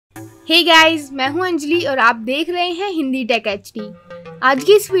Hey guys, मैं हूं अंजलि और आप देख रहे हैं हिंदी टेक एचडी। आज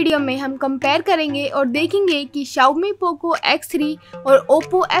की इस वीडियो में हम कंपेयर करेंगे और देखेंगे कि Xiaomi Poco X3 और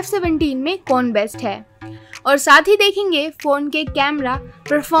Oppo F17 में कौन बेस्ट है, और साथ ही देखेंगे फ़ोन के camera,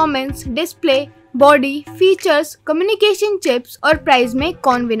 performance, display, body, features, communication chips और प्राइस में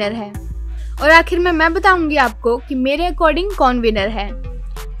कौन विनर है। और आखिर में मैं बताऊंगी आपको कि मेरे अकॉर्डिंग कौन विनर है।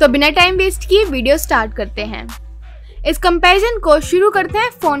 तो बिना टाइम वेस्ट किए वीडियो स्टार्ट करते हैं। इस कंपैरिजन को शुरू करते हैं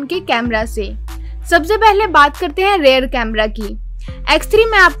फ़ोन के कैमरा से। सबसे पहले बात करते हैं रेयर कैमरा की। X3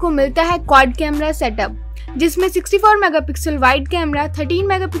 में आपको मिलता है क्वाड कैमरा सेटअप, जिसमें 64 megapixel wide camera, 13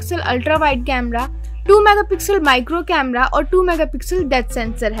 megapixel ultra wide camera, 2 megapixel micro camera और 2 मेगापिक्सल डेप्थ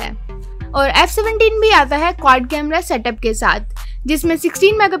सेंसर है। और F17 भी आता है क्वाड कैमरा सेटअप के साथ, जिसमें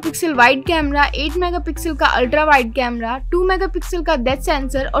 16 मेगापिक्सल वाइड कैमरा, 8 मेगापिक्सल का अल्ट्रा वाइड कैमरा, 2 मेगापिक्सल का डेप्थ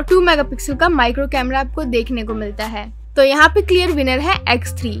सेंसर और 2 मेगापिक्सल का माइक्रो कैमरा आपको देखने को मिलता है। तो यहाँ पे क्लियर विनर है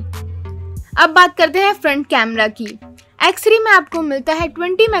X3। अब बात करते हैं फ्रंट कैमरा की। X3 में आपको मिलता है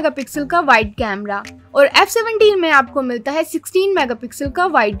 20 मेगापिक्सल का वाइड कैमरा और F17 में आपको मिलता है 16 मेगापिक्सल का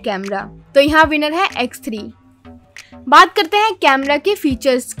वाइड कैमरा। तो यहाँ विनर है X3। बात करते हैं कैमरा के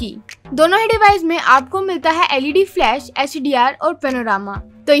फीचर्स की। दोनों ही डिवाइस में आपको मिलता है LED फ्लैश, HDR और पैनोरामा।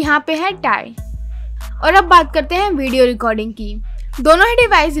 तो यहाँ पे है टाई। और अब बात करते हैं वीडियो रिकॉर्डिंग की। दोनों ही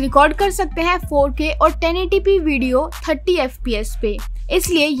डिवाइस रिकॉर्ड कर सकते हैं 4K और 1080p वीडियो 30 FPS पे,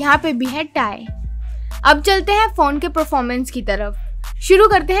 इसलिए यहाँ पे भी है टाई। अब चलते हैं फोन के परफॉर्मेंस की तरफ। शुरू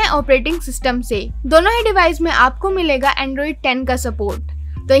करते हैं ऑपरेटिंग सिस्टम से। दोनों ही डिवाइस में आपको मिलेगा Android 10 का सपोर्ट।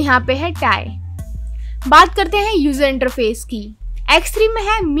 तो यहाँ पे है टाई। बात करते हैं यूजर इंटरफेस की। X3 में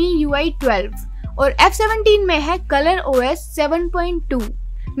है MIUI 12 और F17 में है ColorOS 7.2।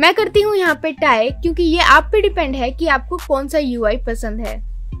 मैं करती हूँ यहाँ पे टाई, क्योंकि ये आप पे डिपेंड है कि आपको कौन सा UI पसंद है।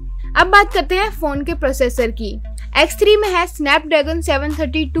 अब बात करते हैं फोन के प्रोसेसर की। X3 में है Snapdragon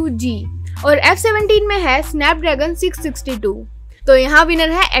 732G और F17 में है Snapdragon 662। तो यहाँ विनर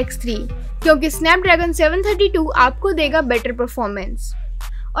है X3, क्योंकि Snapdragon 732 आपको देगा बेटर परफॉर्मेंस।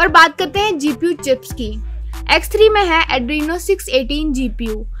 और बात करते हैं GPU चिप्स की। X3 में है Adreno 618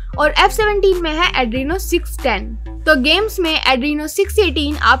 GPU और F17 में है Adreno 610। तो गेम्स में Adreno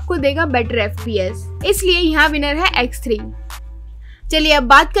 618 आपको देगा बेटर FPS, इसलिए यहाँ विनर है X3। चलिए अब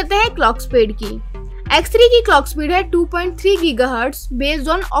बात करते हैं क्लॉक स्पीड की। X3 की क्लॉक स्पीड है 2.3 GHz based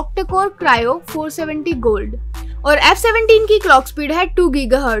on octa-core cryo 470 gold और F17 की क्लॉक स्पीड है 2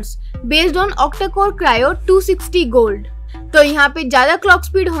 GHz based on octa-core cryo 260 gold. तो यहाँ पे ज्यादा क्लॉक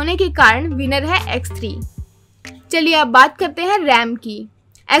स्पीड होने के कारण विनर है X3। चलिए अब बात करते हैं रैम की।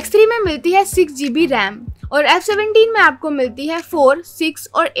 X3 में मिलती है 6 GB रैम और F17 में आपको मिलती है 4, 6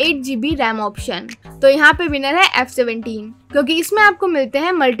 और 8 GB रैम ऑप्शन। तो यहाँ पे विनर है F17, क्योंकि इसमें आपको मिलते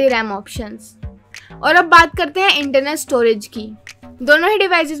हैं मल्टी रैम ऑप्शंस। और अब बात करते हैं इंटरनल स्टोरेज की। दोनों ही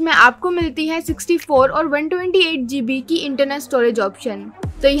डिवाइसेस में आपको मिलती है 64 और 128 GB की इंटरनल स्टोरेज ऑप्शन।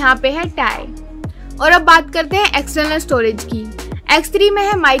 तो यहाँ पे है टाई। और अब बात करते हैं एक्सटर्नल स्टोरेज की। X3 में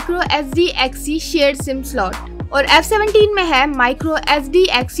है micro SD XC shared SIM slot और F17 में है micro SD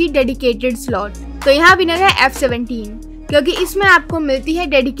XC dedicated slot. तो यहाँ विनर है F17, क्योंकि इसमें आपको मिलती है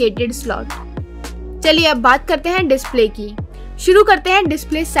डेडिकेटेड स्लॉट। चलिए अब बात करते हैं डिस्प्ले की। शुरू करते हैं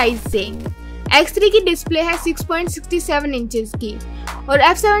डिस्प्ले साइज से। X3 की डिस्प्ले है 6.67 इंचेस की और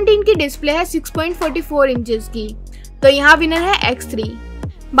F17 की डिस्प्ले है 6.44 इंचेस की। तो यहाँ विनर है X3।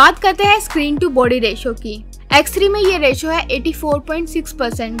 बात करते हैं स्क्रीन टू बॉडी रेशो की। X3 में ये रेशो है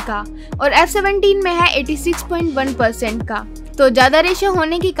 84.6% का और F17 में है 86.1% का। तो ज्यादा रेशो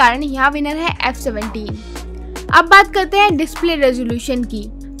होने के कारण यहाँ विनर है F17। अब बात करते हैं डिस्प्ले रेजोल्यूशन की।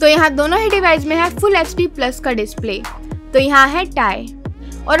 तो यहाँ दोनों ही डिवाइस में है फुल HD प्लस का डिस्प्ले। तो यहाँ है टाई।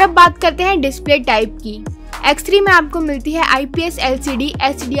 और अब बात करते हैं डिस्प्ले टाइप की। X3 में आपको मिलती है IPS LCD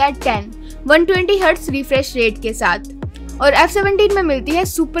HDR10 120 Hz refresh rate के साथ और F17 में मिलती है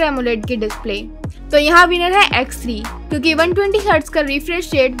सुपर एमोलेड की डिस्प्ले। तो यहाँ विनर है X3, क्योंकि 120 Hz का रिफ्रेश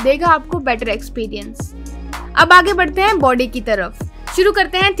रेट देगा आपको बेटर एक्सपीरियंस। अब आगे बढ़ते हैं बॉडी की तरफ। शुरू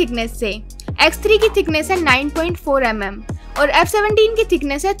करते हैं थिकनेस से। X3 की थिकनेस है 9.4 mm और F17 की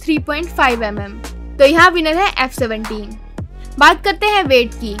थिकनेस है 3.5 mm। तो यहाँ विनर है F17। बात करते हैं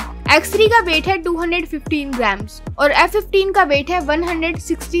वेट की। X3 का वेट है 215 ग्राम्स और F15 का वेट है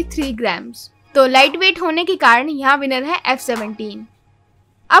 163 ग्राम्स। तो लाइट वेट होने के कारण यहाँ विनर है F17।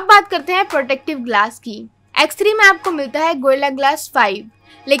 अब बात करते हैं प्रोटेक्टिव ग्लास की। X3 में आपको मिलता है गोरिल्ला ग्लास 5,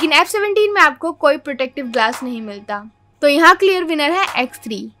 लेकिन F17 में आपको कोई प्रोटेक्टिव ग्लास नहीं मिलता। तो यहाँ क्लियर विनर है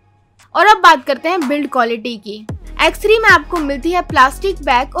X3। और अब बात करते हैं बिल्ड क्वालिटी की। X3 में आपको मिलती है प्लास्टिक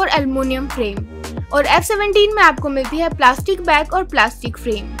बैक और एल्युमिनियम फ्रेम और F17 में आपको मिलती है प्लास्टिक बैक और प्लास्टिक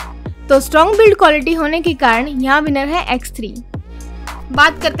फ्रेम। तो स्ट्रॉन्ग बिल्ड क्वालिटी होने के कारण यहाँ विनर है X3।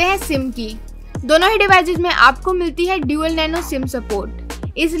 बात करते हैं सिम की। दोनों ही डिवाइसेस में आपको मिलती है ड्यूअल नैनो सिम सपोर्ट,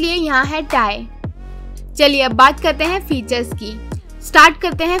 इसलिए यहाँ है टाई। चलिए अब बात करते हैं फीचर्स की। स्टार्ट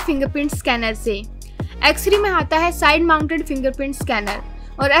करते हैं फिंगरप्रिंट स्कैनर से। X3 में आता है साइड माउंटेड फिंगरप्रिंट स्कैनर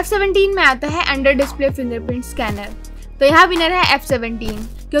और F17 में आता है अंडर डिस्प्ले फिंगरप्रिंट स्कैनर। तो यहाँ विनर है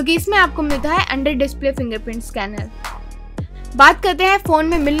F17 क्योंकि इसमें आपको मिलता है अंडर डिस्प्ले फिंगरप्रिंट स्कैनर। बात करते हैं फ़ोन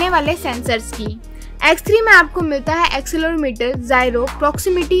में मिलने वाले सेंसर्स की। X3 में आपको मिलता है एक्सेलेरोमीटर, जायरो,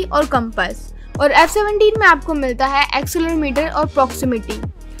 प्रॉक्सिमिटी और कंपास और F17 में आपको मिलता है एक्सेलेरोमीटर और प्रॉक्सिमिटी।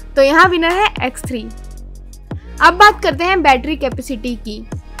 तो यहाँ विनर है X3। अब बात करते हैं बैटरी कैपेसिटी की।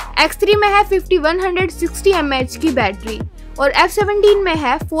 X3 में है 5160 mAh की बैटरी और F17 में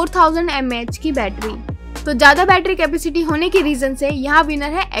है 4000 mAh की बैटरी। तो ज़्यादा बैटरी कैपेसिटी होने की रीज़न से यहाँ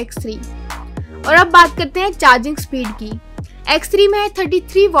विनर है X3। और अब बात करते हैं चार्जिंग स्पीड की। X3 में है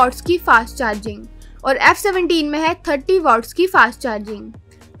 33 वॉट्स की फास्ट चार्जिंग और F17 में है 30 वॉट्स की फास्ट चार्जिंग।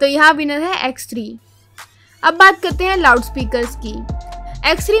 तो यहाँ विनर है X3। अब बात करते हैं लाउड स्पीकर्स की।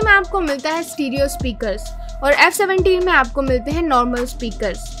 X3 में आपको मिलता है स्टीरियो स्पीकर्स और F17 में आपको मिलते हैं नॉर्मल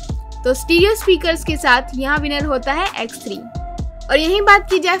स्पीकर्स। तो स्टीरियो स्पीकर्स के साथ यहाँ विनर होता है X3। और यहीं बात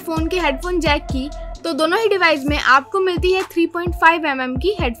की जाए फ़ोन के हेडफोन जैक की, तो दोनों ही डिवाइस में आपको मिलती है 3.5 mm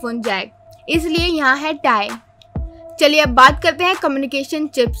की हेडफोन जैक, इसलिए यहाँ है टाई। चलिए अब बात करते हैं कम्युनिकेशन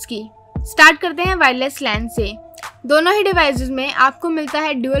चिप्स की। स्टार्ट करते हैं वायरलेस लैन से। दोनों ही डिवाइसेस में आपको मिलता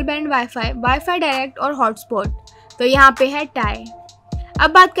है ड्यूल बैंड वाईफाई डायरेक्ट और हॉटस्पॉट। तो यहाँ पे है टाई।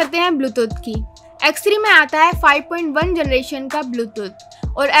 अब बात करते हैं ब्लूटूथ की। X3 में आता है 5.1 जनरेशन का ब्लूटूथ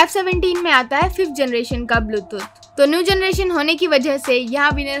और F17 में आता है 5th जनरेशन का ब्लूटूथ। तो न्यू जनरेशन होने की वजह से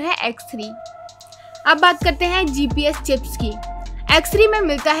यहाँ विनर है X3। अब बात करते हैं GPS चिप्स की। X3 में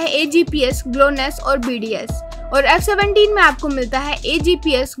मिलता है AGPS, ग्लोनेस और BDS और F17 में आपको मिलता है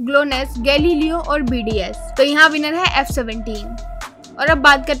AGPS, ग्लोनेस, गैलीलियो और BDS। तो यहाँ विनर है F17। और अब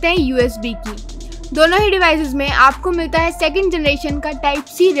बात करते हैं USB की। दोनों ही डिवाइसेस में आपको मिलता है 2nd जनरेशन का type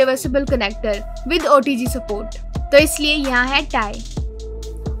C reversible connector with OTG support. तो इसलिए यहाँ है टाई।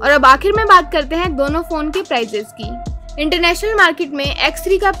 और अब आखिर में बात करते हैं दोनों फ़ोन के प्राइजेस की। इंटरनेशनल मार्केट में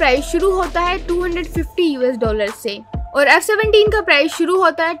X3 का प्राइस शुरू होता है $250 से और F17 का प्राइस शुरू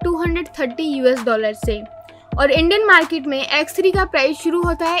होता है $230 से और इंडियन मार्केट में X3 का प्राइस शुरू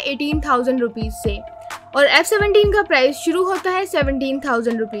होता है 18,000 रुपीज़ से और F17 का प्राइस शुरू होता है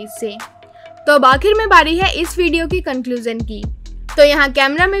 17,000 रुपीज़ से। तो अब आखिर में बारी है इस वीडियो की कंक्लूजन की। तो यहाँ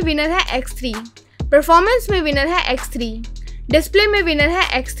कैमरा में विनर है X3, परफॉर्मेंस में विनर है X3, डिस्प्ले में विनर है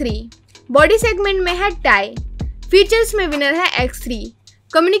X3, बॉडी सेगमेंट में है टाई, फीचर्स में विनर है X3,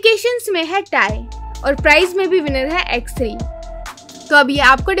 कम्युनिकेशंस में है टाई और प्राइस में भी विनर है X3। तो अब ये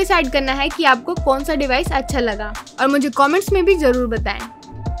आपको डिसाइड करना है कि आपको कौन सा डिवाइस अच्छा लगा और मुझे कमेंट्स में भी ज़रूर बताएं।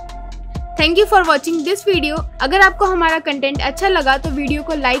 Thank you for watching this video. अगर आपको हमारा कंटेंट अच्छा लगा तो वीडियो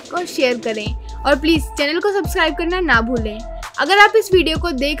को लाइक और शेयर करें और प्लीज़ चैनल को सब्सक्राइब करना ना भूलें। अगर आप इस वीडियो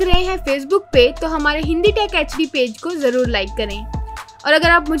को देख रहे हैं फेसबुक पे तो हमारे हिंदी टेक HD पेज को ज़रूर लाइक करें और अगर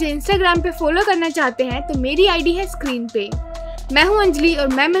आप मुझे इंस्टाग्राम पे फॉलो करना चाहते हैं तो मेरी ID है स्क्रीन पे। मैं हूँ अंजलि और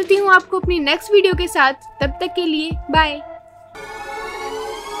मैं मिलती हूँ आपको अपनी नेक्स्ट वीडियो के साथ। तब तक के लिए बाय।